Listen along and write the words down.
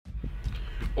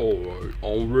Alright,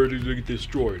 I'm ready to get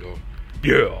destroyed, huh?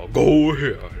 Yeah, go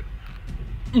ahead.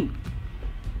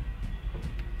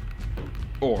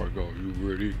 Alright, go, you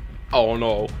ready? Oh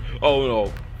no,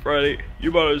 Freddy,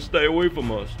 you better stay away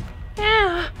from us.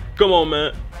 Yeah. Come on,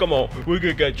 man, come on, we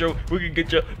can get you, we can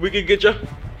get you,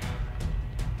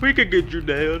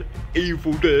 dad,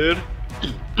 evil dad.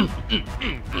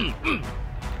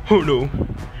 Oh no.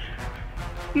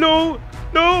 No.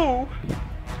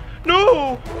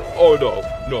 Oh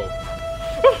no.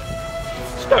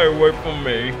 Stay away from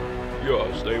me.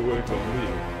 Yeah, stay away from me.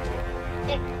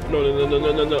 No.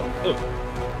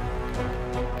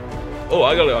 Oh,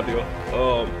 I got an idea.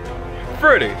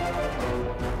 Freddy,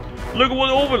 look at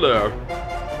what's over there.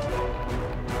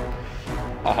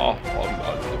 I'm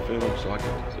defending so I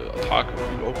can attack him,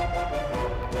 you know.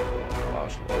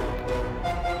 Flashlight.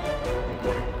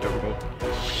 There we go.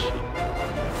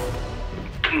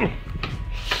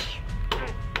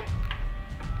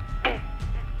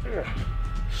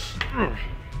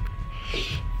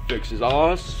 Fix his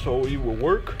eyes so he will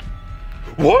work.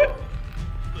 What?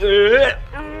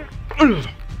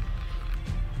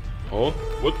 Huh?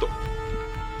 What the?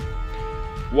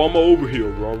 Why am I over here,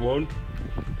 Ron?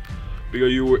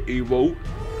 Because you were evil?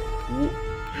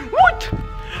 What?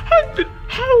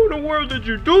 How in the world did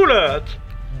you do that?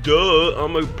 Duh,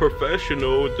 I'm a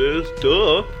professional at this,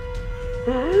 duh.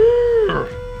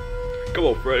 Come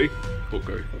on, Freddy.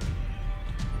 Okay.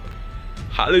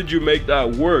 How did you make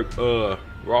that work,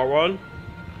 Ron?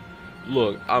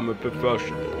 Look, I'm a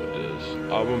professional at this.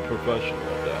 I'm a professional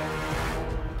at that.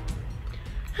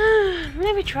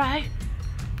 Let me try.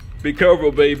 Be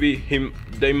careful, baby.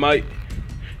 They might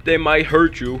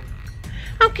hurt you.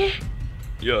 Okay.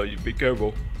 Yeah, you be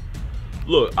careful.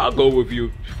 Look, I'll go with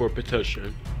you for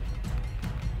protection.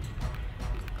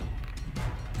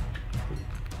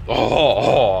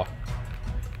 Oh.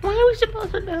 What are we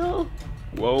supposed to do?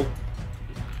 Well,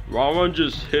 Ron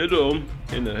just hit him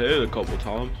in the head a couple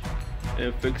times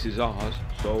and fix his eyes.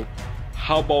 So,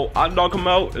 how about I knock him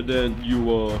out and then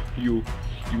you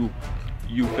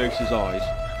fix his eyes.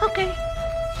 Okay.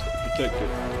 Protect it.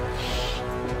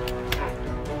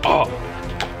 Ah.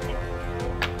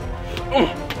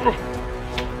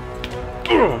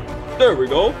 There we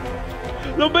go.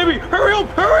 No, baby, hurry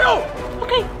up!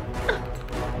 Okay.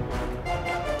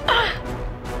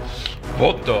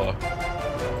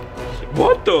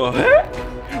 What the heck?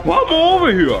 Why am I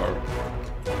over here?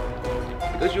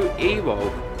 Because you're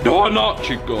evil. No, I'm not,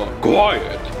 Chica.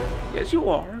 Quiet. Yes, you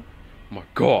are. My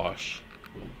gosh.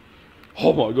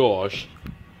 Oh my gosh.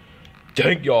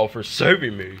 Thank y'all for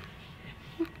saving me.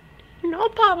 No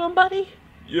problem, buddy.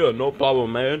 Yeah, no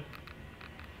problem, man.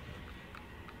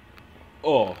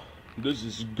 Oh, this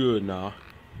is good now.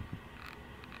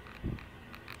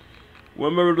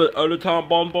 Remember the other time,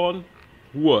 Bonbon?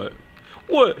 What?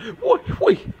 Wait,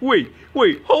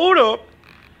 hold up.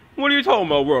 What are you talking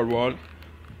about, Ron?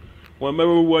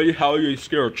 Remember how you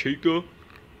scared Chica?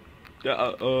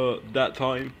 That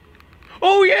time?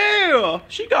 Oh yeah!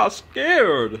 She got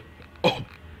scared! Oh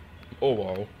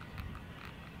wow.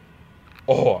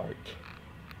 Alright.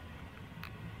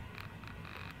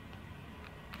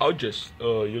 I'll just,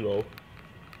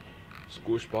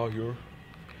 squish by here.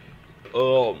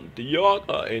 Do y'all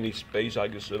got any space I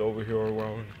can sit over here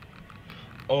around?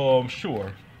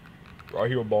 Sure. Right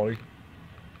here, Bonnie.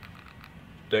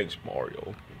 Thanks,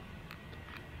 Mario.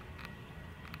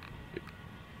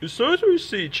 As soon as we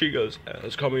see Chica's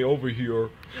ass coming over here,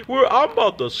 I'm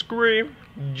about to scream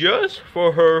just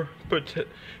for her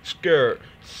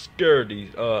scaredy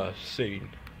scene.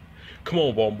 Come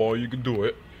on, Bonbon, you can do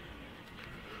it.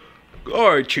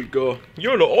 Alright, Chica,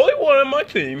 you're the only one on my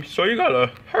team, so you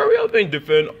gotta hurry up and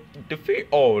defeat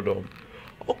all of them.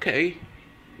 Okay.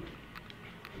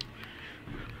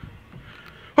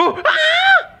 Oh,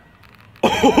 ah!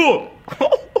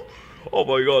 Oh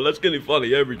my god, that's getting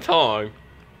funny every time.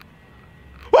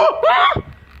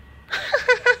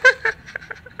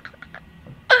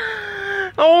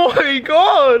 Oh my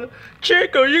god!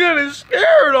 Chica, you're getting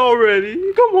scared already.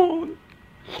 Come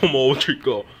on,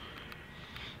 Chica.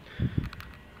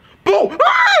 Boom!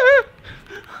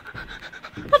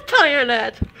 I'm tired of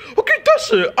that. Okay,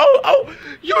 that's it.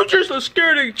 You're just a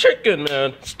scaredy chicken,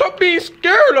 man. Stop being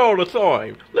scared all the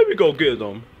time. Let me go get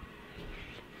them.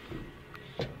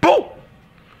 Boom!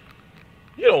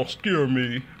 You don't scare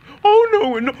me.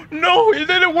 Oh no, it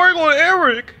didn't work on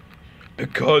Eric.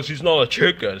 Because he's not a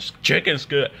chicken. Chickens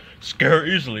get scared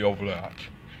easily over that.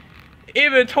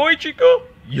 Even Toy Chica?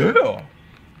 Yeah.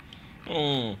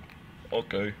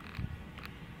 Okay.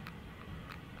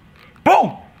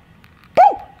 Boom!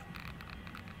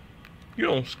 You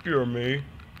don't scare me.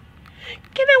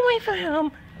 Get away from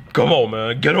him. Come on,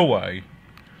 man, get away.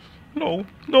 No,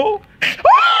 no.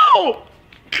 Oh!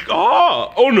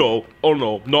 Ah! Oh no, oh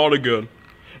no, not again.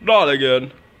 Not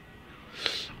again.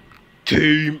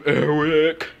 Team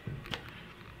Eric.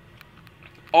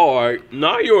 Alright,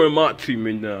 now you're in my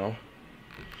team now.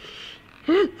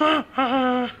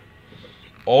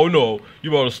 Oh no,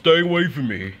 you better stay away from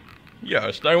me.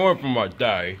 Yeah, stay away from my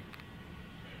day.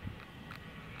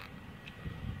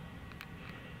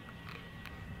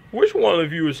 Which one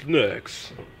of you is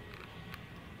next?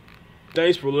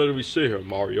 Thanks for letting me sit here,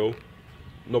 Mario.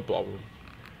 No problem.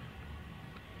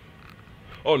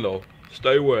 Oh no,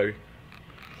 stay away.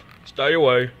 Stay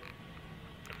away.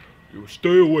 You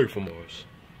stay away from us.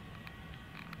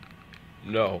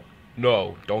 No,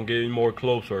 no, don't get any more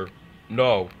closer.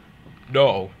 No,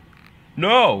 no,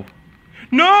 no,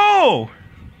 no!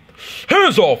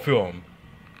 Hands off him!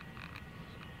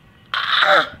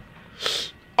 Ah!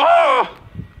 Ah!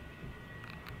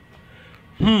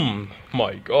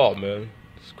 My God, man.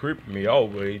 It's creeping me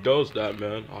out when he does that,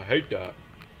 man. I hate that.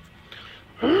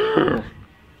 You're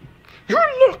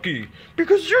lucky,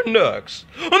 because you're next.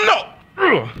 Oh,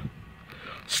 no!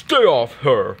 Stay off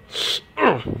her.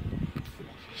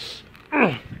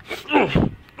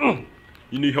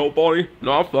 You need help, buddy?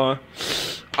 No, I'm fine.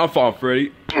 I'm fine,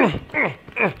 Freddy. Oh!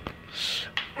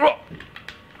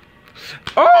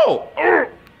 Oh!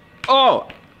 Oh!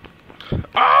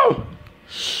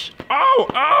 Oh!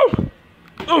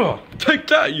 Oh! Take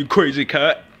that, you crazy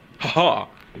cat! Haha!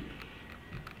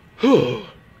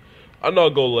 I'm not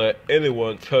gonna let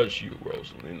anyone touch you,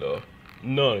 Rosalina.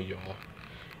 None of y'all.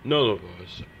 None of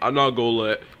us. I'm not gonna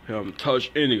let him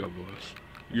touch any of us.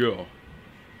 Yeah.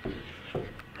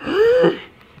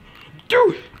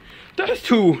 Dude, that's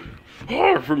too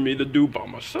hard for me to do by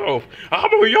myself. How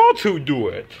about y'all two do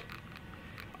it?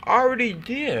 I already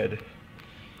did.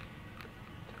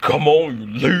 Come on, you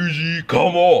lazy,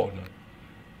 come on.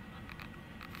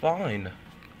 Fine.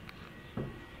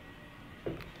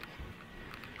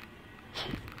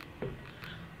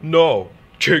 No,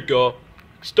 Chica,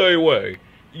 stay away.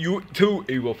 You too,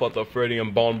 evil Father Freddy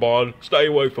and Bonbon, stay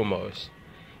away from us.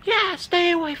 Yeah, stay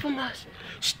away from us.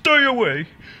 Stay away.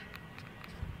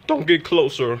 Don't get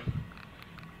closer.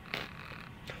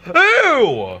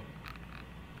 Ew!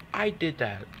 I did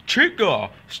that. Chica,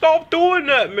 stop doing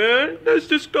that, man. That's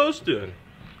disgusting.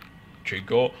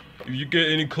 Chica, if you get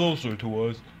any closer to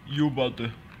us, you about to...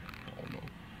 Oh no.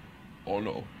 Oh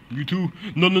no. You too?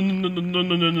 No, no, no, no, no,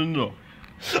 no, no, no, no.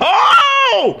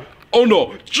 Oh! Oh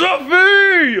no.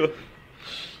 Jeffy!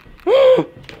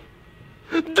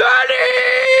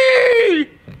 Daddy!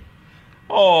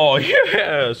 Oh,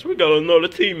 yes. We got another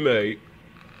teammate.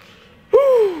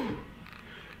 Woo!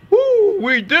 Woo!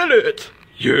 We did it!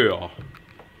 Yeah.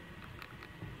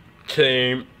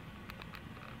 Team.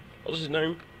 What's his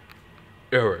name?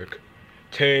 Eric.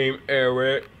 Team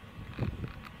Eric.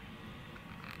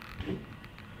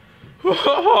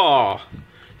 Now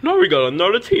we got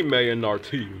another teammate in our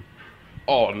team.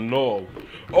 Oh no.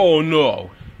 Oh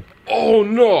no. Oh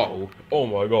no. Oh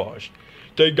my gosh.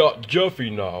 They got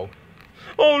Jeffy now.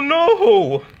 Oh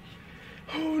no.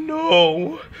 Oh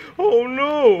no. Oh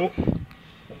no.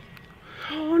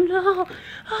 Oh no.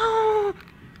 Oh.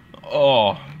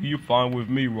 Oh, you fine with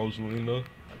me, Rosalina.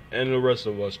 And the rest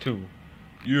of us too.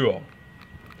 Yeah.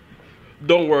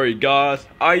 Don't worry, guys.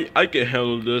 I can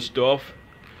handle this stuff.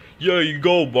 Yeah, you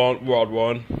go, Rod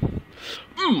One.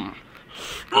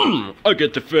 I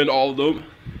get to defend all of them.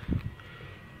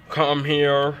 Come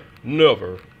here,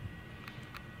 never.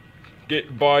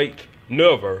 Get bite,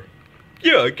 never.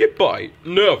 Yeah, get bite,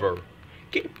 never.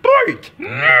 Get bite,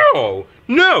 no,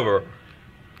 never.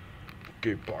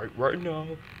 Get bite right now,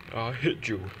 I'll hit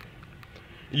you.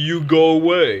 You go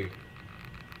away,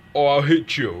 or I'll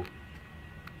hit you.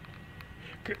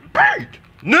 Get bite,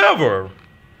 never.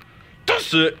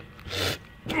 That's it.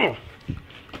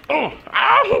 Oh,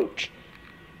 ouch!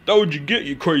 That what you get,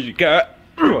 you crazy cat.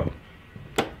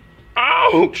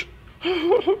 Ouch!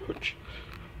 Ouch!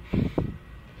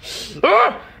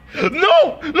 Ah!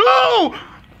 No! No!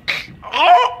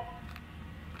 Oh!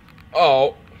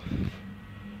 Oh.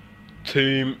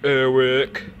 Team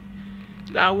Eric.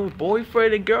 Now we're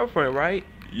boyfriend and girlfriend, right?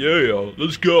 Yeah,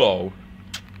 let's go.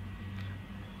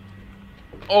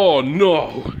 Oh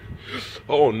no.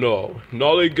 Oh no.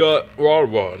 Now they got Rod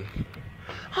One.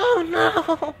 Oh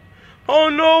no. Oh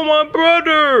no, my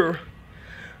brother.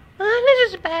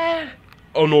 This is bad.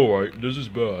 Oh no, right. This is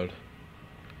bad.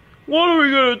 What are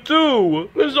we gonna do?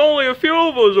 There's only a few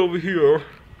of us over here.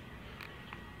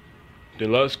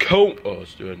 Then let's count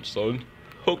us then, son.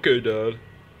 Okay, Dad.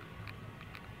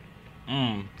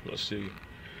 Let's see.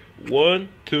 1,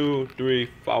 2, 3,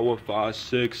 4, 5,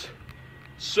 6,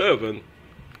 7.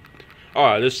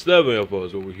 Alright, there's 7 of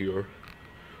us over here.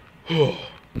 And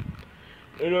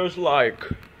there's like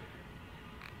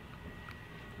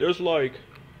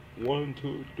 1,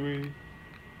 2, 3,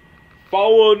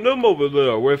 4 of them over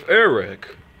there with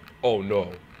Eric. Oh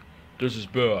no, this is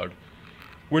bad.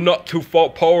 We're not too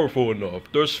powerful enough.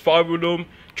 There's 5 of them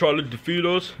trying to defeat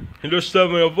us, and there's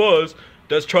 7 of us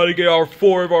that's trying to get our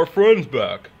 4 of our friends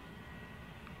back.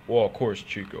 Well, of course,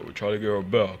 Chica, we're trying to get her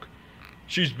back.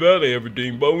 She's bad at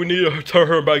everything, but we need to turn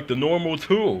her back to normal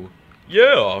too.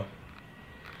 Yeah.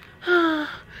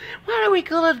 What are we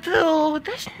gonna do?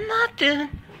 There's nothing.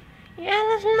 Yeah,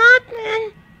 there's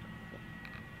nothing.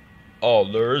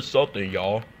 Oh, there is something,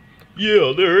 y'all.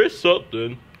 Yeah, there is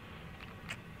something.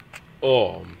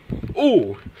 Oh,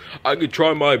 I could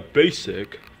try my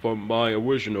basic from my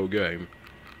original game.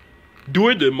 Do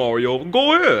it then, Mario.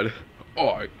 Go ahead.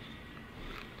 Alright.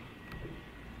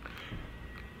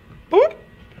 Boop.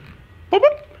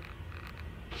 Boop.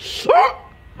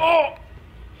 Oh.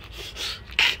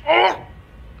 Oh.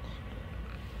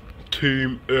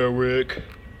 Team Eric.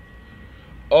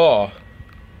 Oh,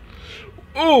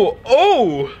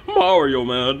 Mario,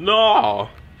 man, nah.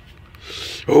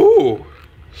 Oh,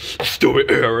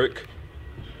 stupid Eric.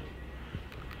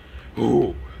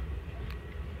 Oh,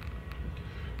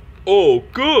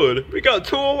 good. We got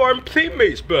 2 of our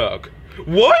teammates back.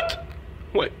 What?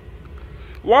 Wait.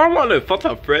 Why am I the fuck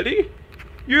up, Freddy?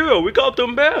 Yeah, we got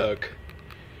them back.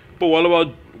 But what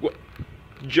about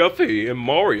Jeffy and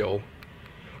Mario?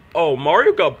 Oh,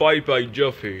 Mario got bite by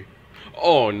Jeffy.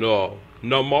 Oh no.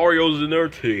 Now Mario's in their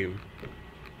team.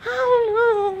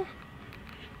 Oh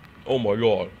no. Oh my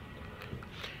god.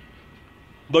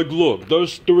 Like, look,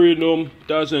 there's 3 of them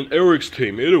that's in Eric's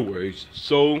team anyways.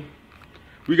 So,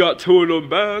 we got 2 of them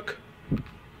back.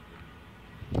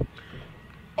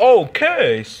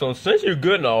 Okay, so since you're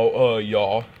good now,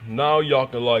 y'all, now y'all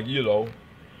can, like, you know,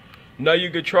 now you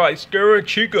can try scaring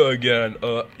Chica again.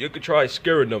 You can try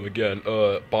scaring them again,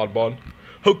 Bon.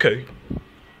 Okay.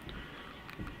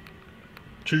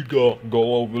 Chica,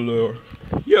 go over there.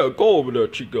 Yeah, go over there,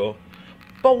 Chica.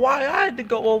 But why I had to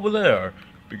go over there?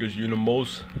 Because you're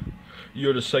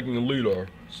the second leader,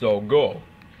 so go.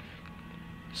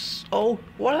 So,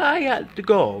 why I had to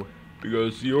go?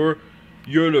 Because you're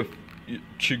the,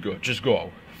 Chica, just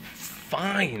go.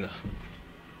 Fine.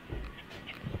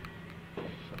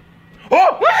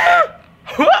 Oh!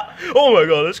 Oh my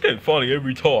god, that's getting funny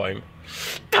every time.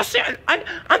 That's it.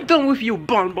 I'm done with you,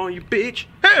 Bon, you bitch.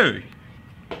 Hey!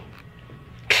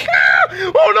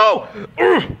 Oh no!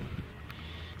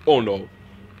 Oh no.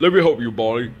 Let me help you,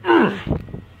 Bonnie.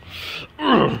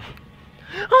 Oh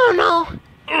no!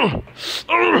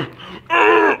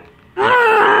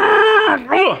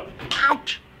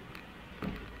 Ouch!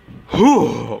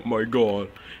 Oh my god.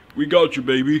 We got you,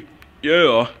 baby.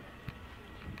 Yeah.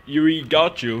 We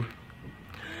got you.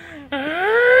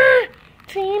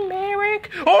 Team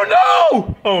Eric. Oh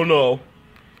no! Oh no.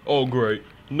 Oh great.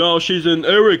 Now she's in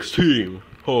Eric's team.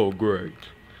 Oh great.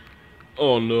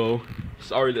 Oh no.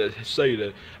 Sorry to say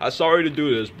that. I'm sorry to do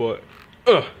this, but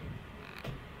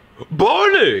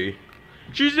Barney!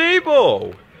 She's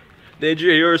evil! Did you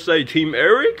hear her say Team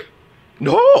Eric?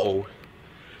 No!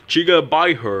 She got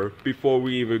by her before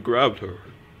we even grabbed her.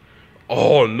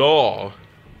 Oh no!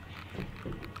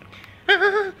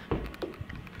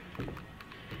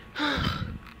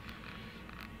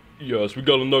 Yes, we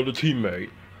got another teammate.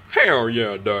 Hell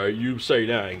yeah, Dad, you say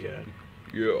that again.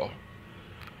 Yeah.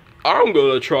 I'm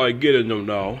gonna try getting them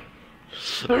now.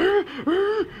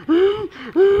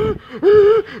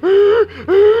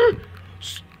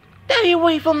 Stay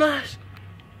away from us.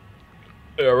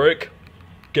 Eric,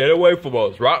 get away from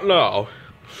us right now.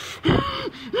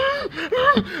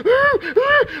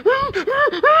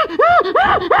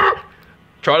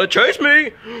 Try to chase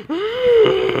me.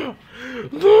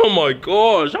 Oh my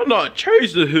gosh, I'm not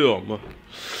chasing him.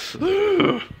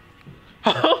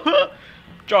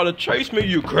 Try to chase me,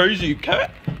 you crazy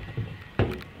cat.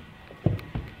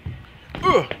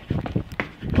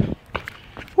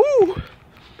 Woo.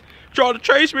 Try to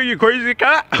chase me, you crazy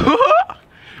cat.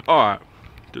 Alright,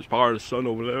 there's part of the sun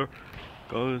over there.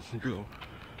 Let's go.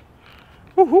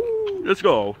 Woohoo! Let's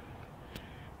go.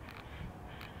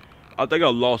 I think I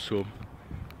lost him.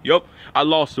 Yup, I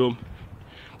lost him.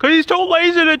 Cause he's too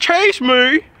lazy to chase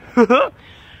me.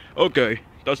 Okay,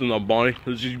 that's enough, Bonnie.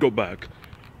 Let's just go back.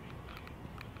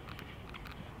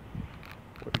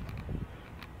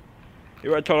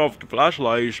 If I turn off the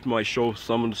flashlight, it might show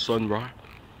some of the sun, right?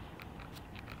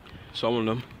 Some of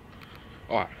them.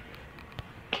 Alright.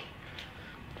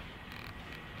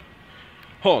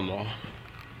 Oh no.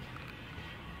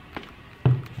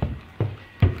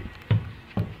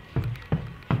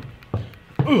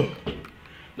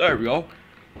 There we go.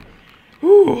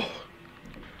 Whew.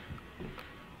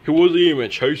 He wasn't even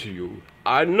chasing you.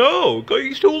 I know, cause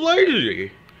he's too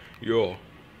lazy. Yo.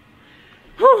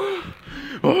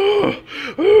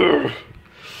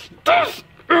 That's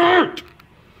it.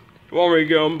 You want me to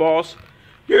get him, boss?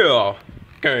 Yeah.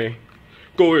 Okay.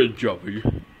 Go ahead, Jumpy.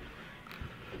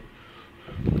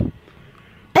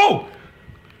 Boom!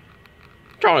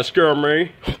 Trying to scare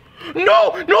me.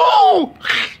 No! No!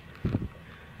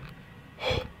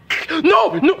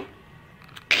 No! No!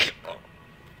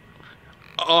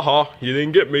 You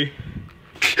didn't get me.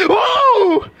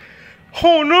 Oh!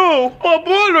 Oh no! My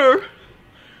butter!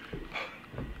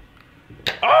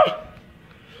 Ah!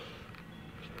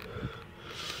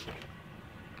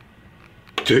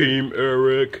 Team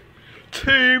Eric!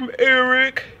 Team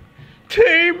Eric!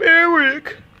 Team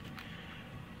Eric!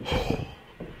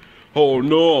 Oh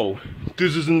no!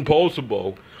 This is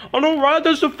impossible. I know, right?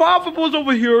 There's the 5 of us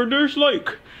over here. There's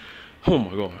like, oh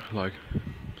my god, like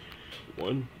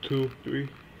 1, 2, 3,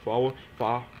 4,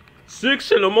 5,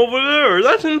 6 of them over there.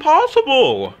 That's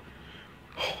impossible.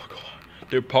 Oh my god,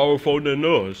 they're powerful than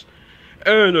us.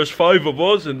 And there's 5 of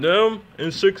us and them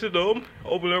and 6 of them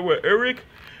over there with Eric.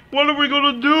 What are we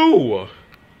gonna do?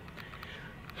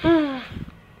 I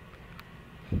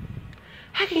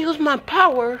can use my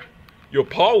power. Your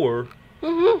power?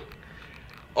 Mm-hmm.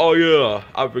 Oh yeah,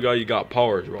 I forgot you got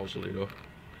powers, Rosalina.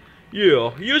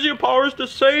 Yeah, use your powers to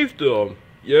save them.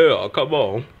 Yeah, come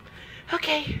on.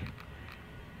 Okay.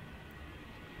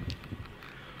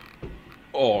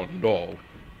 Oh no.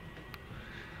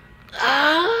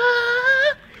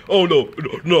 Ah! Oh no,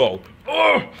 no.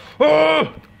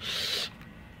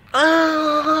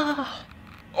 Ah!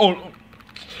 Oh no.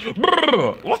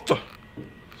 Brr, what the?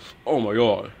 Oh my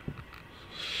god.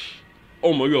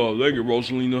 Oh my god, thank you,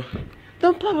 Rosalina.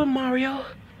 No problem, Mario.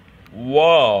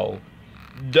 Wow,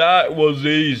 that was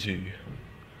easy.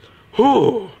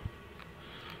 Whew.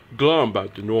 Glad I'm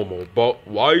back to normal, but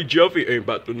why Jeffy ain't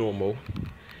back to normal?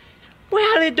 Well,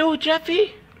 how they do,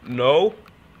 Jeffy? No?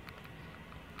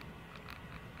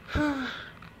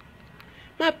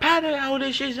 My power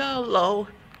outage is all low.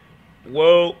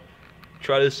 Well,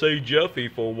 try to save Jeffy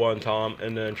for one time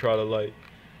and then try to, like,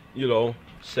 you know,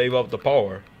 save up the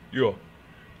power. Yeah.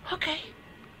 Okay.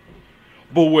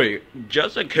 But wait,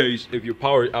 just in case if your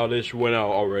power outage went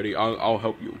out already, I'll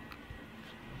help you.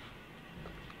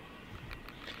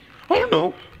 Oh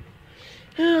no.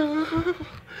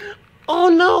 Oh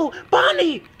no,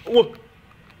 Bonnie! What?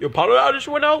 Your power outage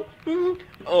went out? Mm-hmm.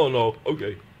 Oh no,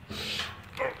 okay.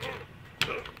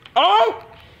 Oh!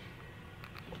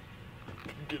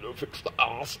 Get to fix the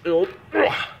ass.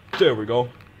 There we go.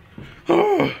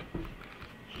 Woo,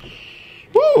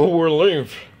 we're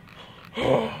relieved.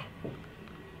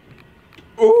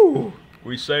 Ooh,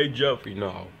 we saved Jeffy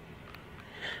now.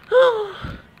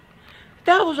 Oh,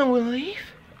 that was a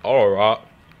relief. Alright.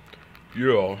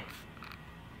 Yeah.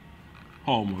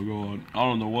 Oh my god. I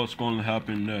don't know what's going to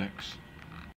happen next.